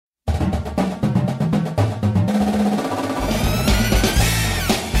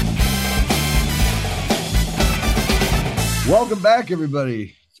Welcome back,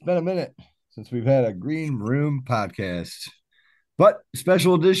 everybody. It's been a minute since we've had a Green Room podcast, but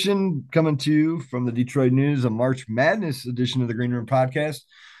special edition coming to you from the Detroit News, a March Madness edition of the Green Room podcast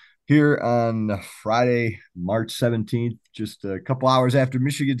here on Friday, March 17th, just a couple hours after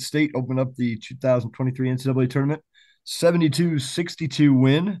Michigan State opened up the 2023 NCAA tournament. 72-62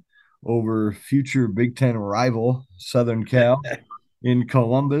 win over future Big Ten rival Southern Cal in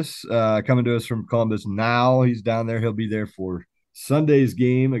Columbus. Coming to us from Columbus now. He's down there. He'll be there for Sunday's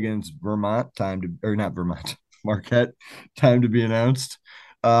game against Vermont. Not Vermont, Marquette. Time to be announced.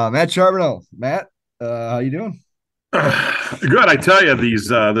 Matt Charbonneau. Matt, how you doing? Good. I tell you,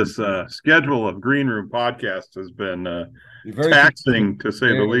 this schedule of Green Room podcast has been Very taxing to say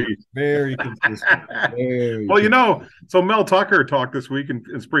the very, least. very consistent. Very Well, consistent. so Mel Tucker talked this week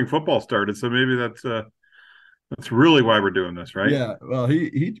and spring football started, so maybe that's really why we're doing this, right? Yeah. Well,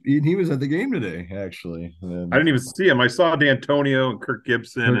 he was at the game today, actually. I didn't even see him. I saw D'Antonio and Kirk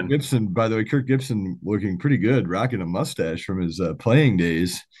Gibson, Kirk and Gibson, by the way, Kirk Gibson looking pretty good, rocking a mustache from his playing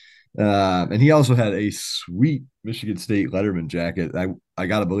days. And he also had a sweet Michigan State Letterman jacket. I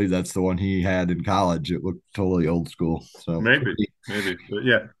gotta believe that's the one he had in college. It looked totally old school. So maybe, but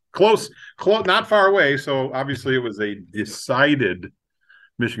yeah, close, not far away. So obviously, it was a decided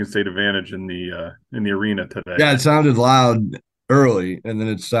Michigan State advantage in the arena today. yeah, it sounded loud early, and then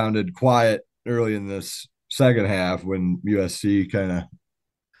it sounded quiet early in this second half when USC kind of.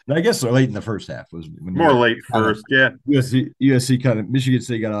 I guess late in the first half was when More USC late kind of first, yeah. USC kind of Michigan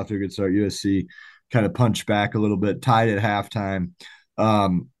State got off to a good start. USC kind of punched back a little bit, tied at halftime.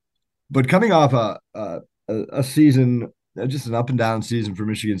 Um, but coming off a season, just an up and down season for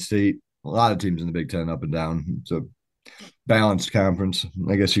Michigan State. A lot of teams in the Big Ten up and down. It's a balanced conference,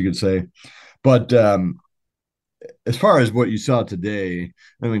 I guess you could say. But as far as what you saw today,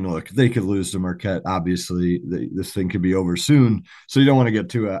 I mean, look, they could lose to Marquette. Obviously, this thing could be over soon, so you don't want to get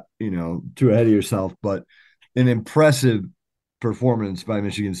too ahead of yourself. But an impressive performance by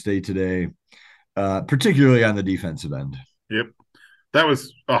Michigan State today, particularly on the defensive end. Yep. That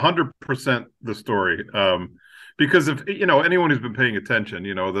was 100% the story. Because if anyone who's been paying attention,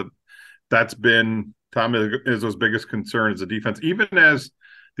 that's been Tom Izzo's biggest concern is the defense. Even as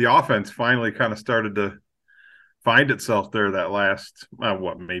the offense finally kind of started to find itself there that last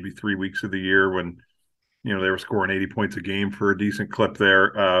maybe 3 weeks of the year when they were scoring 80 points a game for a decent clip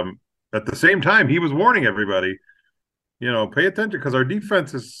there. At the same time, he was warning everybody, pay attention because our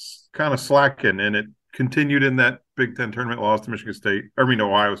defense is kind of slacking, and it continued in that Big Ten tournament loss to Michigan State.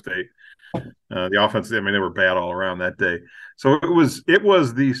 Ohio State. The offense, they were bad all around that day. So it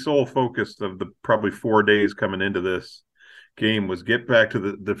was the sole focus of the probably 4 days coming into this game was get back to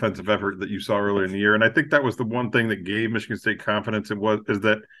the defensive effort that you saw earlier in the year. And I think that was the one thing that gave Michigan State confidence. Is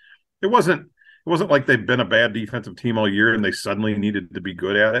that it wasn't like they've been a bad defensive team all year and they suddenly needed to be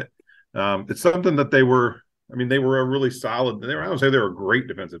good at it. It's something that they were a really solid. I don't say they were a great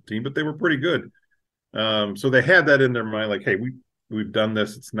defensive team, but they were pretty good. So they had that in their mind, like, hey, we've done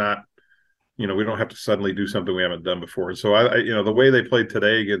this. It's not, we don't have to suddenly do something we haven't done before. So the way they played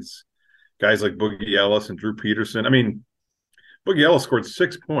today against guys like Boogie Ellis and Drew Peterson. Boogie Ellis scored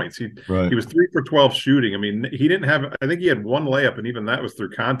 6 points. He was 3 for 12 shooting. He didn't have. I think he had one layup, and even that was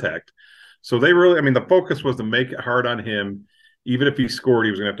through contact. So they really. The focus was to make it hard on him. Even if he scored,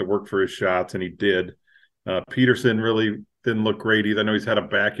 he was going to have to work for his shots, and he did. Peterson really didn't look great either. I know he's had a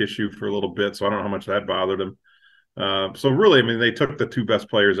back issue for a little bit, so I don't know how much that bothered him. So really, they took the two best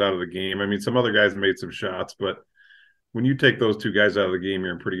players out of the game. Some other guys made some shots, but when you take those two guys out of the game,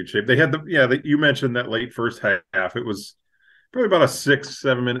 you're in pretty good shape. They had you mentioned that late first half. It was probably about a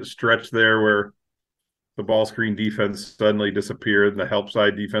 6-7 minute stretch there where the ball screen defense suddenly disappeared and the help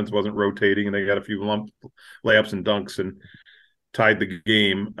side defense wasn't rotating, and they got a few layups and dunks and tied the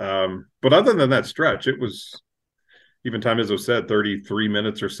game. But other than that stretch, it was, even Tom Izzo said, 33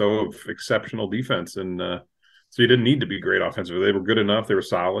 minutes or so of exceptional defense. And so you didn't need to be great offensively. They were good enough. They were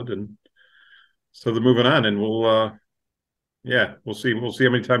solid. And so they're moving on, and we'll see. We'll see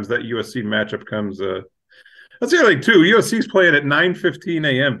how many times that USC matchup comes. That's the other thing, too. USC's playing at 9:15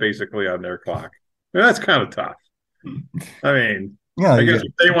 a.m. basically on their clock. That's kind of tough. Yeah, I guess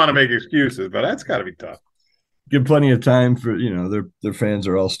they want to make excuses, but that's got to be tough. Give plenty of time for their fans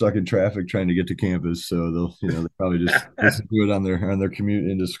are all stuck in traffic trying to get to campus, so they'll probably just listen to it on their commute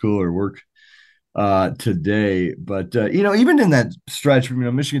into school or work today. But even in that stretch,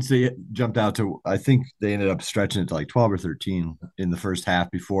 Michigan State jumped out to, I think they ended up stretching it to like 12 or 13 in the first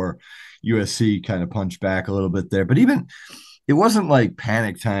half before USC kind of punched back a little bit there. But even it wasn't like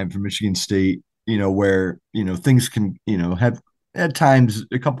panic time for Michigan State, where things can have at times,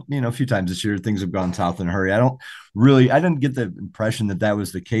 a few times this year, things have gone south in a hurry. I didn't get the impression that that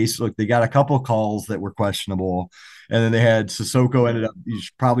was the case. Look, they got a couple of calls that were questionable, and then they had Sissoko ended up,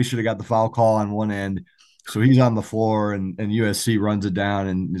 probably should have got the foul call on one end. So he's on the floor, and USC runs it down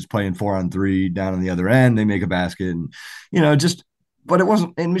and is playing 4-on-3 down on the other end. They make a basket, and just, but it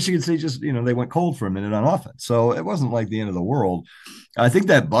wasn't. And Michigan State just, they went cold for a minute on offense, so it wasn't like the end of the world. I think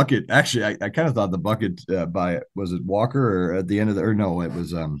that bucket actually, I kind of thought the bucket by was it Walker or at the end of the or no, it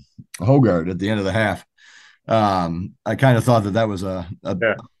was Hogard at the end of the half. I kind of thought that that was Yeah,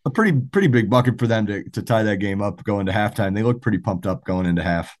 a pretty big bucket for them to tie that game up going to halftime. They looked pretty pumped up going into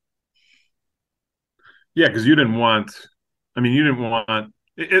half. yeah, because you didn't want. I mean, you didn't want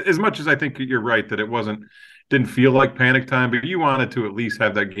as much as I think you're right that it didn't feel like panic time, but you wanted to at least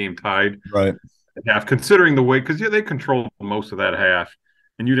have that game tied Right. at half, considering the way because yeah, they controlled most of that half,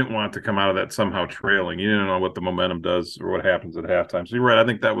 and you didn't want to come out of that somehow trailing. You didn't know what the momentum does or what happens at halftime. So you're right. I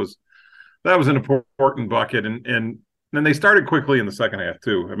think that was an important bucket, and then they started quickly in the second half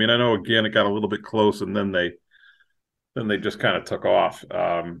too. I mean, I know again it got a little bit close, and then they just kind of took off.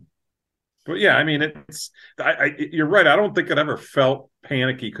 But yeah, I mean, you're right. I don't think it ever felt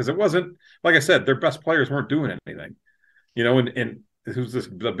panicky because it wasn't like I said. Their best players weren't doing anything, and who's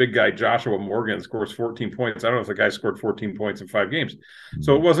the big guy Joshua Morgan scores 14 points. I don't know if the guy scored 14 points in 5 games,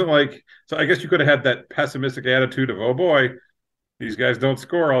 so it wasn't like. So I guess you could have had that pessimistic attitude of oh boy, these guys don't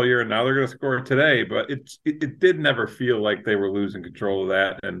score all year and now they're going to score today. But it did never feel like they were losing control of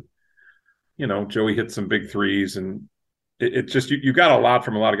that. And Joey hit some big threes, and it just you got a lot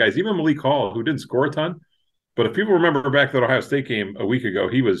from a lot of guys. Even Malik Hall, who didn't score a ton, but if people remember back to that Ohio State game a week ago,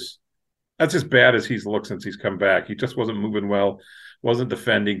 that's as bad as he's looked since he's come back. He just wasn't moving well, wasn't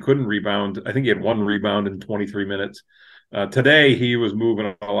defending, couldn't rebound. I think he had one rebound in 23 minutes. Today, he was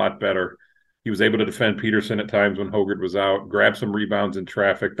moving a lot better. He was able to defend Peterson at times when Hogard was out, grab some rebounds in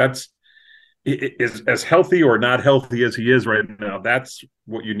traffic. That's is as healthy or not healthy as he is right now. That's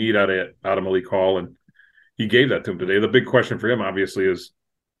what you need out of Malik Hall, and he gave that to him today. The big question for him, obviously, is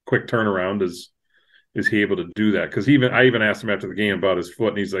quick turnaround. Is he able to do that? Because I even asked him after the game about his foot,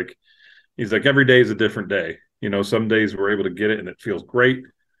 and he's like every day is a different day. Some days we're able to get it and it feels great.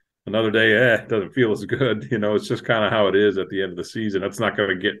 Another day, it doesn't feel as good. It's just kind of how it is at the end of the season. That's not going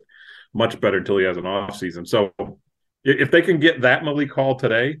to get much better until he has an off season. So if they can get that Malik Hall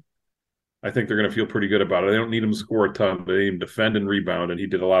today, I think they're going to feel pretty good about it. They don't need him to score a ton, but they need him to defend and rebound, and he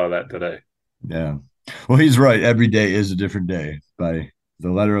did a lot of that today. Yeah. Well, he's right. Every day is a different day by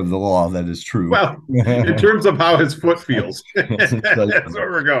the letter of the law. That is true. Well, in terms of how his foot feels, that's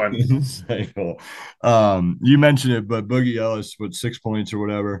where we're going. You mentioned it, but Boogie Ellis with 6 points or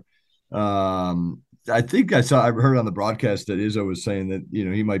whatever. I think I heard on the broadcast that Izzo was saying that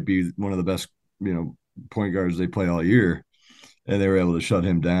he might be one of the best point guards they play all year, and they were able to shut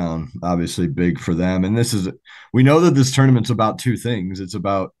him down. Obviously, big for them. And we know that this tournament's about two things. It's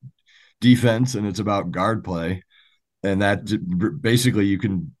about defense and it's about guard play, and that basically you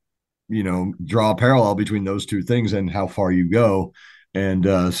can draw a parallel between those two things and how far you go. And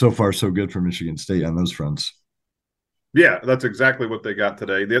so far so good for Michigan State on those fronts. Yeah, that's exactly what they got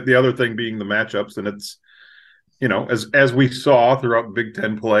today. The other thing being the matchups, and it's as we saw throughout Big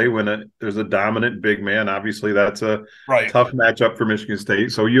Ten play, when there's a dominant big man, obviously that's a tough matchup for Michigan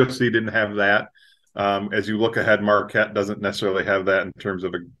State. So USC didn't have that. As you look ahead, Marquette doesn't necessarily have that in terms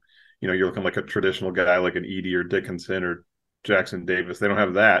of you're looking like a traditional guy like an Edey or Dickinson or Jackson Davis. They don't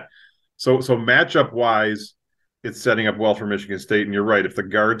have that. So matchup wise, it's setting up well for Michigan State. And you're right. If the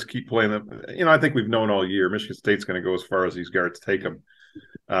guards keep playing them, I think we've known all year Michigan State's going to go as far as these guards take them.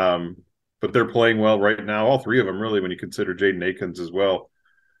 But they're playing well right now. All three of them, really, when you consider Jaden Akins as well.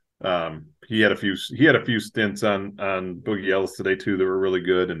 He had a few stints on Boogie Ellis today too that were really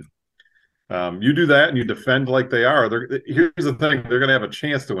good. And you do that and you defend like they are. Here's the thing: they're going to have a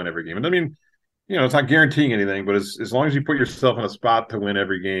chance to win every game. And I mean, it's not guaranteeing anything, but as long as you put yourself in a spot to win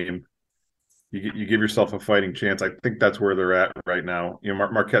every game, you give yourself a fighting chance. I think that's where they're at right now.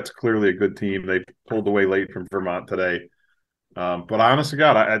 Marquette's clearly a good team. They pulled away late from Vermont today. But honest to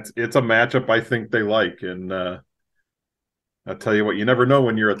God, it's a matchup I think they like. And I'll tell you what, you never know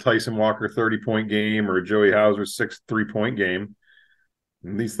when you're a Tyson Walker 30-point game or a Joey Hauser 6 3-point game.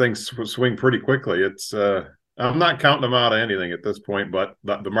 And these things swing pretty quickly. I'm not counting them out of anything at this point, but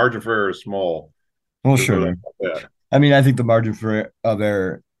the margin for error is small. Well, sure. I mean, I think the margin of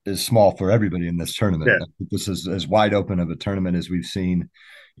error is small for everybody in this tournament. Yeah. I think this is as wide open of a tournament as we've seen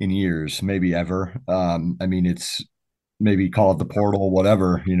in years, maybe ever. I mean, it's maybe call it the portal,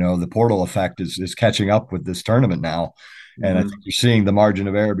 whatever. The portal effect is catching up with this tournament now, and I think you're seeing the margin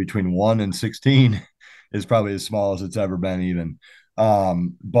of error between 1 and 16 is probably as small as it's ever been, even.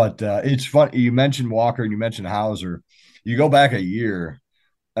 But it's fun. You mentioned Walker and you mentioned Hauser. You go back a year.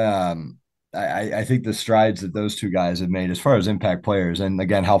 Um, I think the strides that those two guys have made as far as impact players, and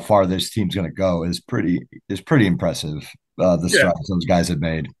again, how far this team's going to go is pretty impressive. The Yeah, strides those guys have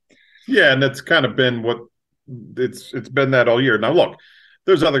made. yeah, and that's kind of been what it's been that all year. Now, look,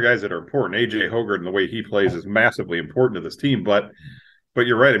 there's other guys that are important. AJ Hogarth and the way he plays is massively important to this team. But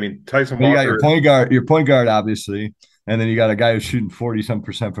you're right. I mean, Tyson But you got Walker. your point guard, obviously, and then you got a guy who's shooting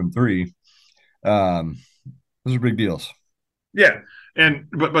 40-some% from three. Um, those are big deals. Yeah, and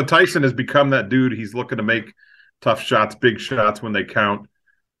but Tyson has become that dude. He's looking to make tough shots, big shots when they count.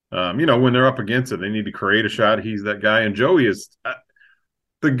 When they're up against it, they need to create a shot. He's that guy. And Joey is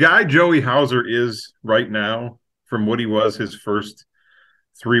the guy Joey Hauser is right now from what he was his first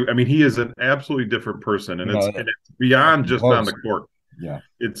three. I mean, he is an absolutely different person, and You know, it's beyond just on close. the court. Yeah.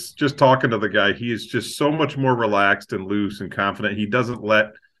 It's just talking to the guy. He is just so much more relaxed and loose and confident. He doesn't let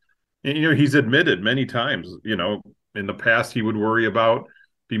he's admitted many times, in the past he would worry about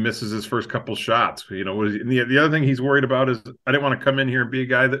if he misses his first couple shots. The other thing he's worried about is I didn't want to come in here and be a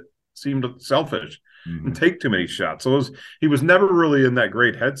guy that seemed selfish and Mm-hmm. take too many shots. So he was never really in that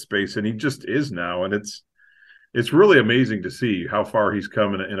great headspace, and he just is now. And it's really amazing to see how far he's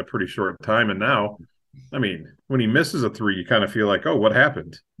come in a pretty short time. And now, I mean, when he misses a three, you kind of feel like, oh, what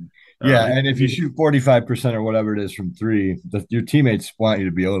happened? Yeah, He, and if you he, shoot 45% or whatever it is from three, your teammates want you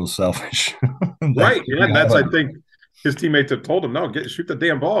to be a little selfish. That's right. Yeah. And that's, I think, his teammates have told him, no, shoot the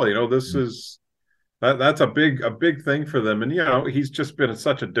damn ball. This is that's a big thing for them. And he's just been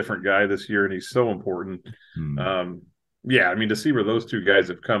such a different guy this year, and he's so important. Mm. Um, yeah, I mean, to see where those two guys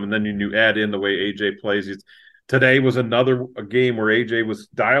have come, and then you add in the way AJ plays. Today was another a game where AJ was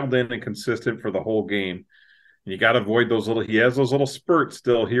dialed in and consistent for the whole game. And you got to avoid those he has those little spurts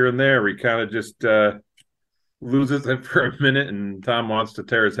still here and there where he kind of just loses it for a minute, and Tom wants to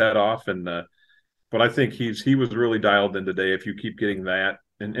tear his head off. But I think he was really dialed in today. If you keep getting that,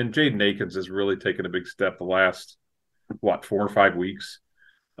 and Jaden Akins has really taken a big step the last 4 or 5 weeks,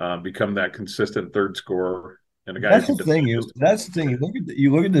 become that consistent third scorer and a guy who That's can the thing. defend You just. that's the thing.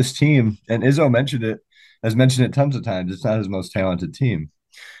 You look at this team, and Izzo has mentioned it tons of times. It's not his most talented team.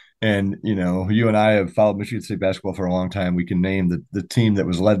 And you and I have followed Michigan State basketball for a long time. We can name the team that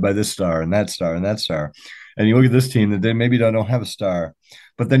was led by this star and that star and that star. And you look at this team that they maybe don't have a star,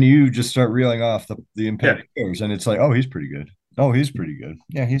 but then you just start reeling off the Yeah, impact players, and it's like, oh, he's pretty good. Oh, he's pretty good.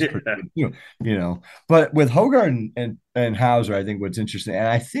 Yeah, he's pretty yeah, good too. But with Hogarth and Hauser, I think what's interesting, and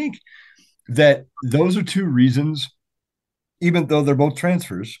I think that those are two reasons, even though they're both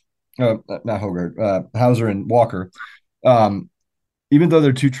transfers, not Hogarth, Hauser and Walker. Um, Even though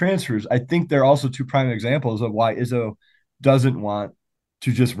they're two transfers, I think they're also two prime examples of why Izzo doesn't want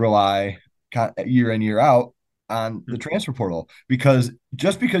to just rely year in, year out on the transfer portal. Because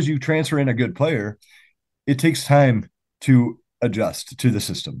just because you transfer in a good player, it takes time to adjust to the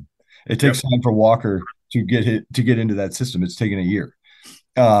system. It takes yep, time for Walker to get into that system. It's taken a year.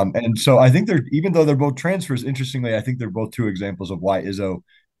 And so I think even though they're both transfers, interestingly, I think they're both two examples of why Izzo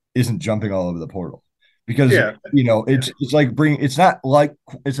isn't jumping all over the portal because yeah, yeah, it's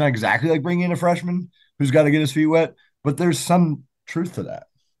not exactly like bringing in a freshman who's got to get his feet wet, but there's some truth to that.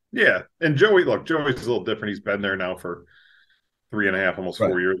 yeah. And Joey's a little different. He's been there now for 3.5, almost Right.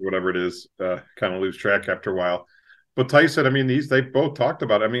 4 years, whatever it is. Kind of lose track after a while. But Tyson, I mean, they both talked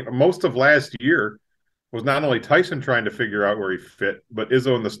about it. I mean, most of last year was not only Tyson trying to figure out where he fit, but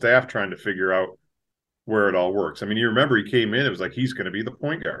Izzo and the staff trying to figure out where it all works. I mean, you remember he came in, it was like he's going to be the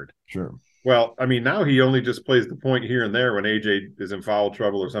point guard. Sure. Well, I mean, now he only just plays the point here and there when AJ is in foul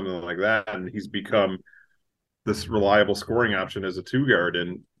trouble or something like that, and he's become this reliable scoring option as a two guard.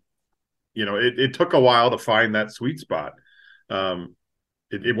 And it took a while to find that sweet spot. Um,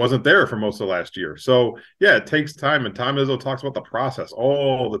 it wasn't there for most of last year. So yeah, it takes time. And Tom Izzo talks about the process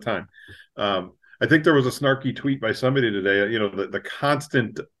all the time. I think there was a snarky tweet by somebody today. The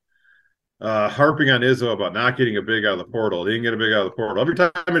constant harping on Izzo about not getting a big out of the portal. He didn't get a big out of the portal. Every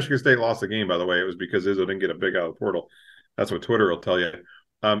time Michigan State lost the game, by the way, it was because Izzo didn't get a big out of the portal. That's what Twitter will tell you.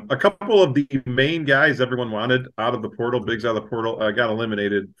 A couple of the main guys everyone wanted out of the portal, bigs out of the portal, got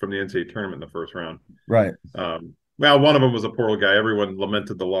eliminated from the NCAA tournament in the first round. Right. Well, one of them was a portal guy. Everyone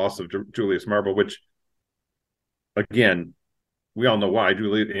lamented the loss of Julius Marble, which, again, we all know why.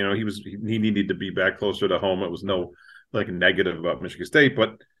 Julius, he needed to be back closer to home. It was no negative about Michigan State,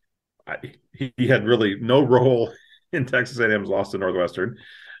 but he had really no role in Texas A&M's loss to Northwestern.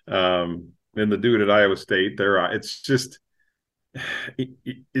 And the dude at Iowa State, it's just,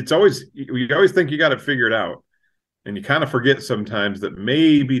 it's always, you always think you got it figured out. And you kind of forget sometimes that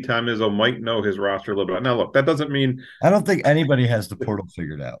maybe Tom Izzo might know his roster a little bit. Now, look, that doesn't mean I don't think anybody has the portal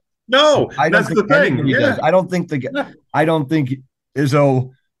figured out. no. I don't That's think the thing. anybody does. Yeah, yeah, I don't think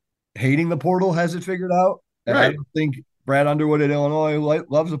Izzo hating the portal has it figured out, and I right. don't think Brad Underwood at Illinois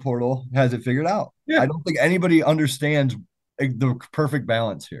loves the portal has it figured out. I Yeah, don't think anybody understands the perfect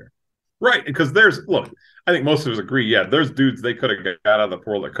balance here. right. Because there's look, I think most of us agree. Yeah, there's dudes they could have got out of the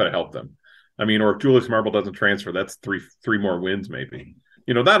portal that could have helped them. I mean, or if Julius Marble doesn't transfer, that's three more wins maybe.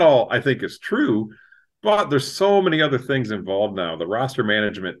 That all I think is true. But there's so many other things involved now. The roster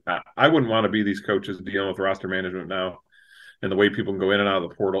management, I wouldn't want to be these coaches dealing with roster management now and the way people can go in and out of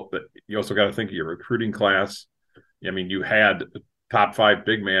the portal. That you also got to think of your recruiting class. I mean, you had top 5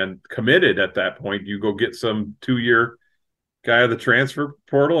 big man committed at that point. You go get some 2-year guy of the transfer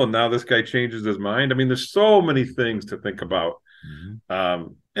portal, and now this guy changes his mind. I mean, there's so many things to think about.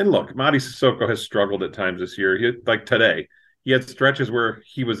 Mm-hmm. And look, Madi Sissoko has struggled at times this year. Like today, he had stretches where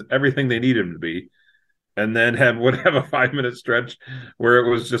he was everything they needed him to be, and then would have a 5-minute stretch where it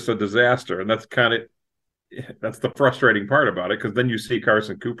was just a disaster. And that's the frustrating part about it, because then you see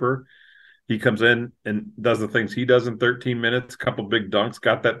Carson Cooper. He comes in and does the things he does in 13 minutes, a couple big dunks,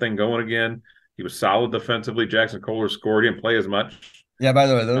 got that thing going again. He was solid defensively. Jackson Kohler scored. He didn't play as much. Yeah, by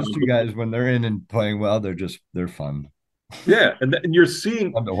the way, those two guys, when they're in and playing well, they're fun. Yeah, and you're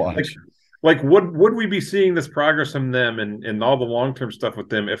seeing Fun to like watch. would we be seeing this progress from them and all the long term stuff with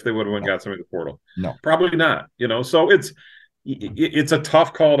them if they would have went No, got somebody in the portal? no. Probably not. So it's a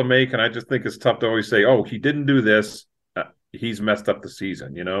tough call to make, and I just think it's tough to always say, "Oh, he didn't do this. He's messed up the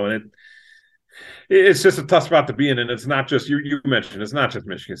season," and it's just a tough spot to be in. And it's not just you mentioned it's not just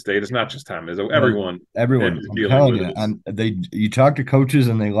Michigan State, it's not just Tom Izzo. No, Everyone everyone. is I'm dealing telling with you, it. you talk to coaches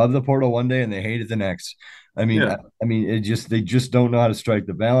and they love the portal one day and they hate it the next. Yeah, They just don't know how to strike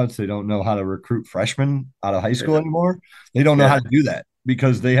the balance. They don't know how to recruit freshmen out of high school yeah, anymore. They don't know how yeah. to do that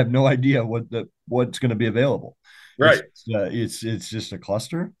because they have no idea what's going to be available. Right. It's just a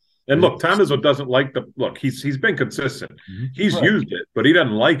cluster. And look, Tom It's Izzo doesn't like the look. He's been consistent. He's right, used it, but he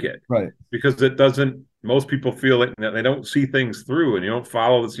doesn't like it right. because it doesn't. Most people feel it that they don't see things through, and you don't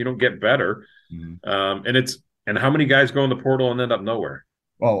follow this. You don't get better. Mm-hmm. And how many guys go in the portal and end up nowhere?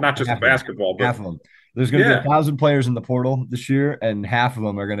 Well, Not just in basketball, but half of them. There's going to be yeah, 1,000 players in the portal this year, and half of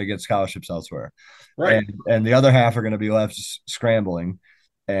them are going to get scholarships elsewhere, right. and the other half are going to be left scrambling.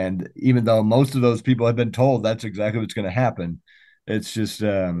 And even though most of those people have been told that's exactly what's going to happen, it's just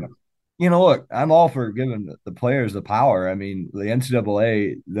look, I'm all for giving the players the power. I mean, the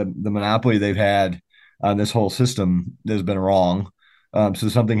NCAA, the monopoly they've had on this whole system has been wrong. So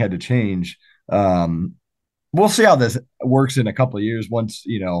something had to change. We'll see how this works in a couple of years once,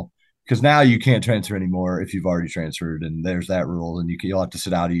 because now you can't transfer anymore if you've already transferred, and there's that rule, and you'll have to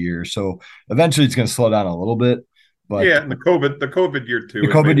sit out a year. So eventually it's going to slow down a little bit, but Yeah, and the COVID year too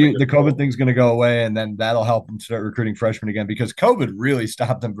has made it The COVID difficult. thing's going to go away, and then that'll help them start recruiting freshmen again because COVID really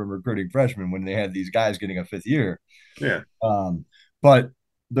stopped them from recruiting freshmen when they had these guys getting a fifth year. Yeah, But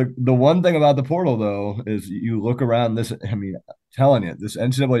the one thing about the portal though is you look around this. I mean, I'm telling you, this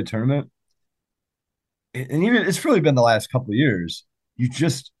NCAA tournament, and even it's really been the last couple of years. You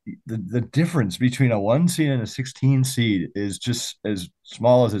just the difference between a 1 seed and a 16 seed is just as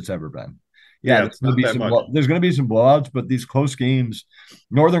small as it's ever been. Yeah, yeah, it's not that much. there's going to be some blowouts, but these close games,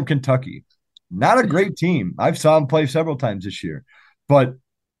 Northern Kentucky, not a great team. I've saw them play several times this year, but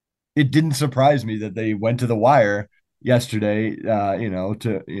it didn't surprise me that they went to the wire yesterday.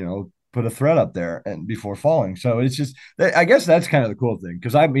 To put a threat up there and before falling. So it's just I guess that's kind of the cool thing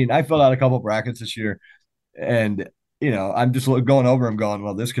because I mean I filled out a couple brackets this year and I'm just going over them, going,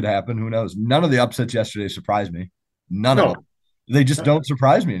 well, this could happen. Who knows? None of the upsets yesterday surprised me. None of them. No, They just don't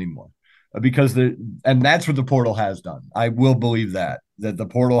surprise me anymore because and that's what the portal has done. I will believe that the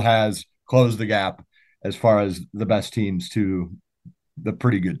portal has closed the gap as far as the best teams to the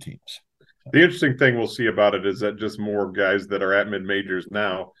pretty good teams. the interesting thing we'll see about it is that just more guys that are at mid majors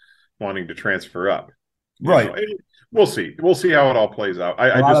now wanting to transfer up. Right. We'll see. We'll see how it all plays out. A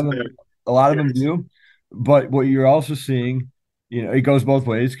I lot just of them, a lot of them yes, do, but what you're also seeing, it goes both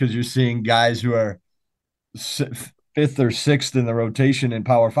ways because you're seeing guys who are fifth or sixth in the rotation in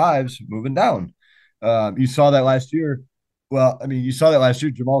Power Fives moving down. You saw that last year. Well, I mean, you saw that last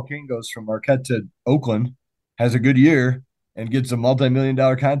year. Jamal King goes from Marquette to Oakland, has a good year, and gets a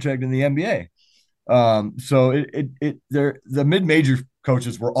multi-million-dollar contract in the NBA. So the mid-major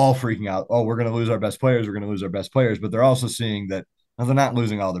coaches were all freaking out. Oh, we're going to lose our best players. We're going to lose our best players. But they're also seeing that they're not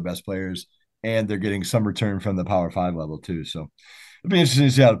losing all their best players. and they're getting some return from the Power Five level too. So it'll be interesting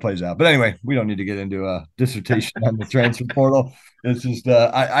to see how it plays out. But anyway, we don't need to get into a dissertation on the transfer portal. It's just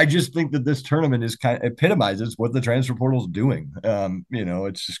I just think that this tournament is kind of epitomizes what the transfer portal is doing.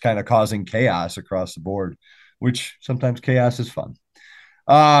 It's just kind of causing chaos across the board, which sometimes chaos is fun.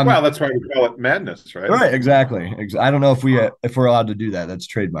 Well, that's why we call it madness, right? Right, exactly. I don't know if we're allowed to do that. That's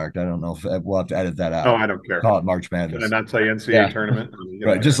trademarked. I don't know if we'll have to edit that Oh, out. I don't care. Call it March Can I Madness. not say NCAA Yeah, tournament?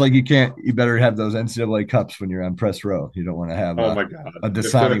 right. Just like you can't, you better have those NCAA cups when you're on press row. You don't want to have Oh my God. a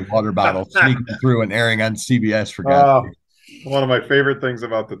Dasani water bottle sneaking through and airing on CBS for God's Oh, sake. one of my favorite things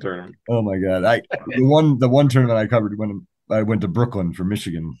about the tournament. Oh my God. The one tournament I covered when I went to Brooklyn for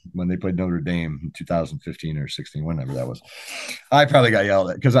Michigan when they played Notre Dame in 2015 or 16, whenever that was. I probably got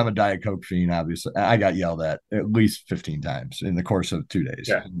yelled at because I'm a Diet Coke fiend, obviously. I got yelled at least 15 times in the course of 2 days.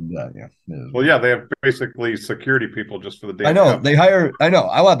 Yeah. Yeah. Well, yeah, they have basically security people just for the I damn know cup. I know.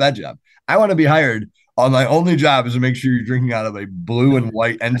 I want that job. I want to be hired on my only job is to make sure you're drinking out of a blue and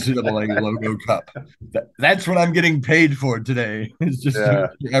white NCAA logo cup. That's what I'm getting paid for today. It's just Yeah.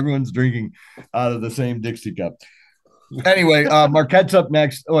 everyone's drinking out of the same Dixie cup. Anyway, Marquette's up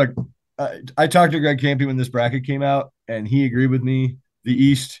next. Look, I talked to Greg Campy when this bracket came out, and he agreed with me. The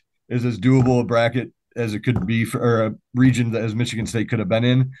East is as doable a bracket as it could be or a region that as Michigan State could have been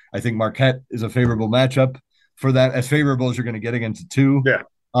in. I think Marquette is a favorable matchup for that, as favorable as you're going to get against the two. Yeah.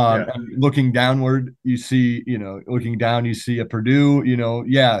 And looking downward, you see, looking down, you see a Purdue,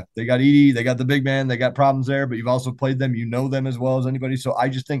 yeah, they got Edey, they got the big man, they got problems there, but you've also played them, you know them as well as anybody. So I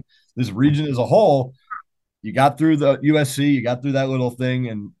just think this region as a whole, you got through the USC, you got through that little thing,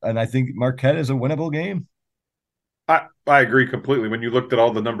 and I think Marquette is a winnable game. I agree completely. When you looked at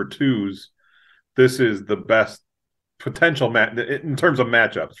all the number twos, this is the best potential match in terms of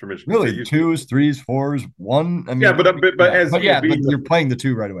matchups for Michigan Really, State. twos, threes, fours, one. I mean, yeah, but you're playing the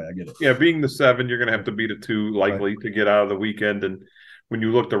two right away. I get it. Yeah, being the 7, you're going to have to beat a 2 likely Right. to get out of the weekend. And when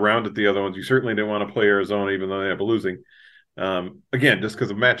you looked around at the other ones, you certainly didn't want to play Arizona, even though they have a losing. Again, just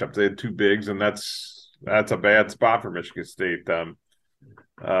because of matchups, they had 2 bigs, and that's a bad spot for Michigan State.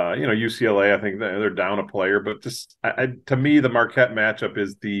 UCLA, I think they're down a player, but just to me, the Marquette matchup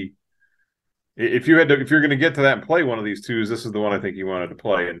is if you're going to get to that and play one of these twos, this is the one I think you wanted to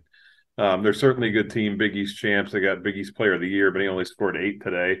play. And they're certainly a good team, Big East champs. They got Big East Player of the Year, but he only scored 8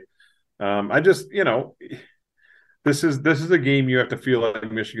 today. This is a game you have to feel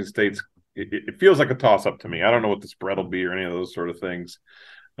like Michigan State's. It feels like a toss up to me. I don't know what the spread will be or any of those sort of things.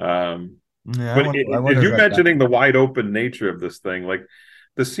 Yeah, But if you mentioning the wide open nature of this thing, like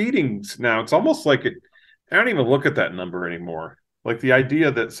the seedings now, it's almost like it. I don't even look at that number anymore. Like the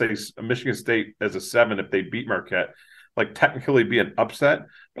idea that say Michigan State as a 7, if they beat Marquette, like technically be an upset.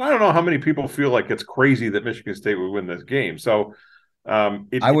 But I don't know how many people feel like it's crazy that Michigan State would win this game. So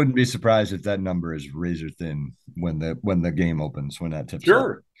I wouldn't be surprised if that number is razor thin when the game opens, when that tips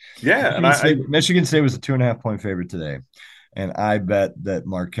sure. up. Yeah. Michigan State was a 2.5-point favorite today. And I bet that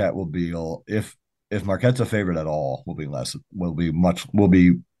Marquette will be if Marquette's a favorite at all, will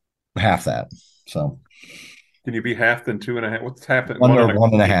be half that. So can you be half than 2.5? What's half? One or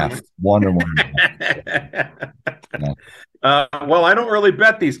 1.5. One or 1.5. Yeah. Well, I don't really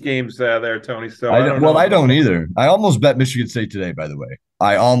bet these games there, Tony. So I don't either. I almost bet Michigan State today, by the way.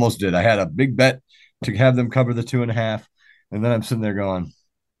 I almost did. I had a big bet to have them cover the 2.5, and then I'm sitting there going,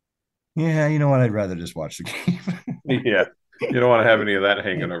 "Yeah, you know what? I'd rather just watch the game." Yeah, you don't want to have any of that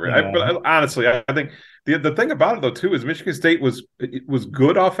hanging over. Yeah. But honestly, I think the thing about it though too is Michigan State was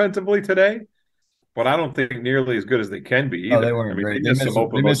good offensively today, but I don't think nearly as good as they can be either. Oh, they weren't great. They missed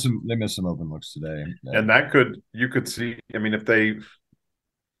some open looks today. Yeah. And you could see. I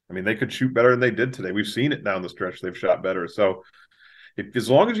mean, they could shoot better than they did today. We've seen it down the stretch. They've shot better. So as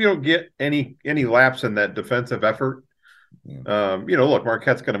long as you don't get any lapse in that defensive effort, look,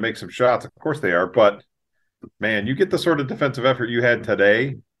 Marquette's going to make some shots. Of course they are. But, man, you get the sort of defensive effort you had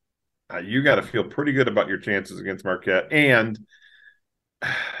today, you got to feel pretty good about your chances against Marquette. And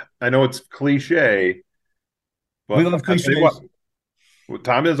I know it's cliche, but we love cliches.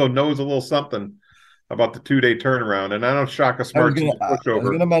 Tom Izzo knows a little something about the 2-day turnaround, and I know Shaka Smart's a pushover. I was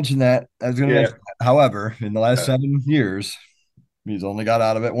going to mention that. However, in the last 7 years, he's only got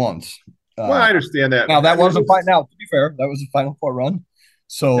out of it once. Well, I understand that. Now, that was a fight. Now, to be fair, that was a Final Four run.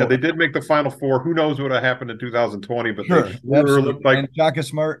 So yeah, they did make the Final Four. Who knows what happened in 2020? But sure, they sure looked like. And Shaka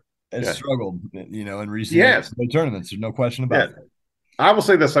Smart has struggled, in recent tournaments. There's no question about it. I will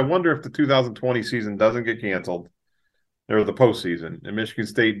say this: I wonder if the 2020 season doesn't get canceled, or the postseason, and Michigan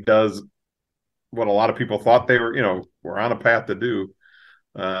State does what a lot of people thought they were on a path to do.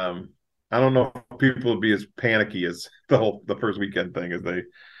 I don't know if people would be as panicky as the first weekend thing as they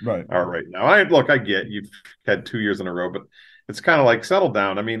Right. are right now. I get you've had 2 years in a row, but it's kind of like settle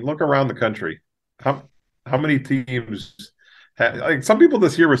down. I mean, look around the country. How many teams like some people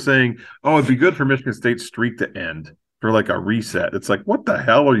this year were saying, oh, it'd be good for Michigan State's streak to end for like a reset. It's like, what the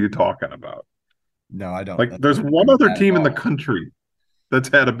hell are you talking about? No, I don't. Like, I there's don't agree one with other that at team in the all. country that's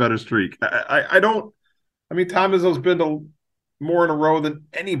had a better streak. I don't. I mean, Tom Izzo's been to more in a row than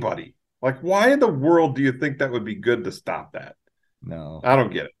anybody. Like, why in the world do you think that would be good to stop that? No. I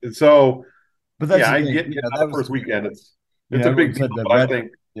don't get it. And so, But that's yeah, the I thing. get You getting know, on that the was first weekend. It's a everyone big deal, said the but I red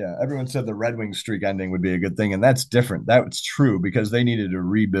think everyone said the Red Wing streak ending would be a good thing, and that's different. That's true because they needed to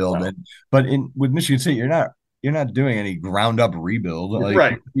rebuild no, it. But in with Michigan State, you're not doing any ground up rebuild. Like,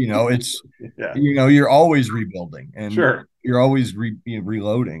 right. it's Yeah, you're always rebuilding and sure. you're always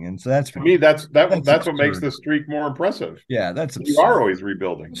reloading. And so To me, that's that's what makes absurd. the streak more impressive. Yeah, that's You are absurd. always Who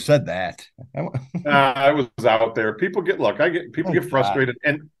rebuilding. said that? I was out there. People get look. I get people My get God. frustrated,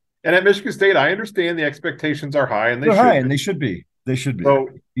 and at Michigan State, I understand the expectations are high, and they They're high, should and be. they should be. They should be. So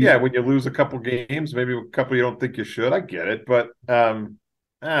yeah, when you lose a couple games, maybe a couple you don't think you should, I get it. But I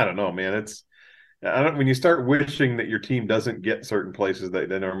don't know, man. I don't when you start wishing that your team doesn't get certain places that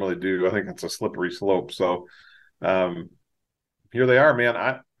they normally do, I think that's a slippery slope. So um, here they are, man.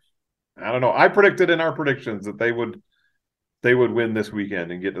 I don't know. I predicted in our predictions that they would win this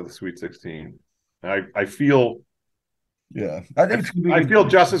weekend and get to the Sweet 16. I feel Yeah, I think it's gonna be a I good feel game.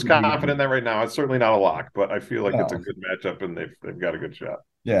 just as confident in that right now. It's certainly not a lock, but I feel like it's a No. good matchup and they've got a good shot.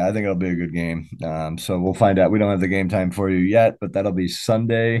 Yeah, I think it'll be a good game. So we'll find out. We don't have the game time for you yet, but that'll be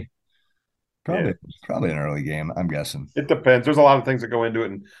Sunday. Yeah. Probably an early game, I'm guessing. It depends. There's a lot of things that go into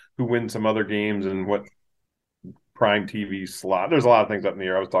it and who wins some other games and what prime TV slot. There's a lot of things up in the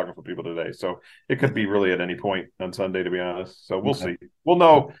air. I was talking for people today. So it could be really at any point on Sunday, to be honest. So we'll Yeah. see. We'll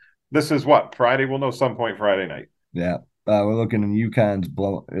know this is what Friday. We'll know some point Friday night. Yeah. We're looking and UConn's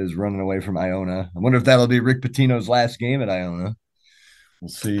is running away from Iona. I wonder if that'll be Rick Pitino's last game at Iona. We'll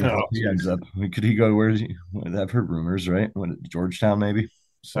see how Oh, he ends geez. up. Could he go? Where's he? I've heard rumors, right? What, Georgetown, maybe. I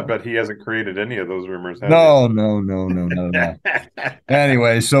So bet he hasn't created any of those rumors, has he? no, no, no, no, not at all.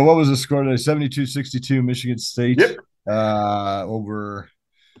 Anyway, so what was the score today? 72-62, Michigan State Yep. over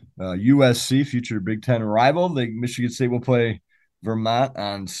USC, future Big Ten rival. Michigan State will play Vermont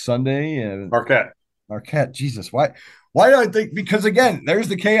on Sunday. Marquette. Marquette, Jesus, why? Why do I think? Because again, there's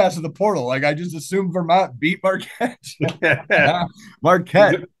the chaos of the portal. Like I just assumed Vermont beat Marquette.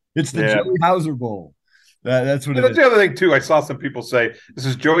 Marquette. It's the Yeah. Joey Hauser Bowl. That's what And it that's is. the other thing too. I saw some people say this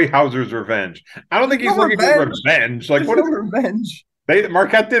is Joey Hauser's revenge. I don't think There's he's no looking for revenge. revenge. Like There's what no is revenge. they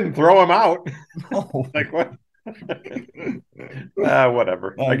Marquette didn't throw him out. No. Like what?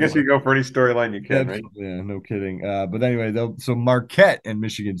 Whatever. I Oh guess boy. you go for any storyline you can, right? Absolutely. Yeah, no kidding. But anyway, so Marquette and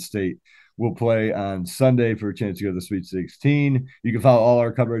Michigan State will play on Sunday for a chance to go to the Sweet 16. You can follow all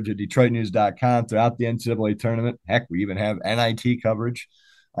our coverage at DetroitNews.com throughout the NCAA tournament. Heck, we even have NIT coverage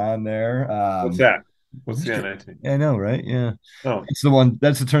on there. What's that? What's the NIT? I know, right? Yeah. Oh, It's the one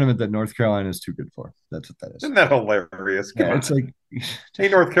that's the tournament that North Carolina is too good for. That's what that is. isn't that hilarious? Come Yeah, it's on. like Hey,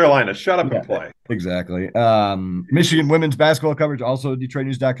 North Carolina, shut up yeah, and play. exactly. Michigan women's basketball coverage, also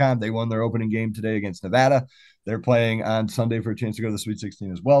DetroitNews.com. They won their opening game today against Nevada. They're playing on Sunday for a chance to go to the Sweet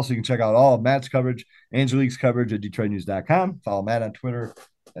 16 as well. So you can check out all of Matt's coverage, Angelique's coverage at DetroitNews.com. Follow Matt on Twitter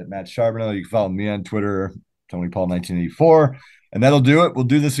at Matt Charbonneau. You can follow me on Twitter, Tony Paul 1984. And that'll do it. We'll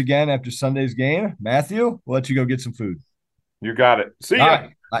do this again after Sunday's game. Matthew, we'll let you go get some food. You got it. See All ya.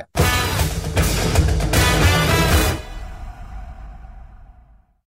 right. Bye.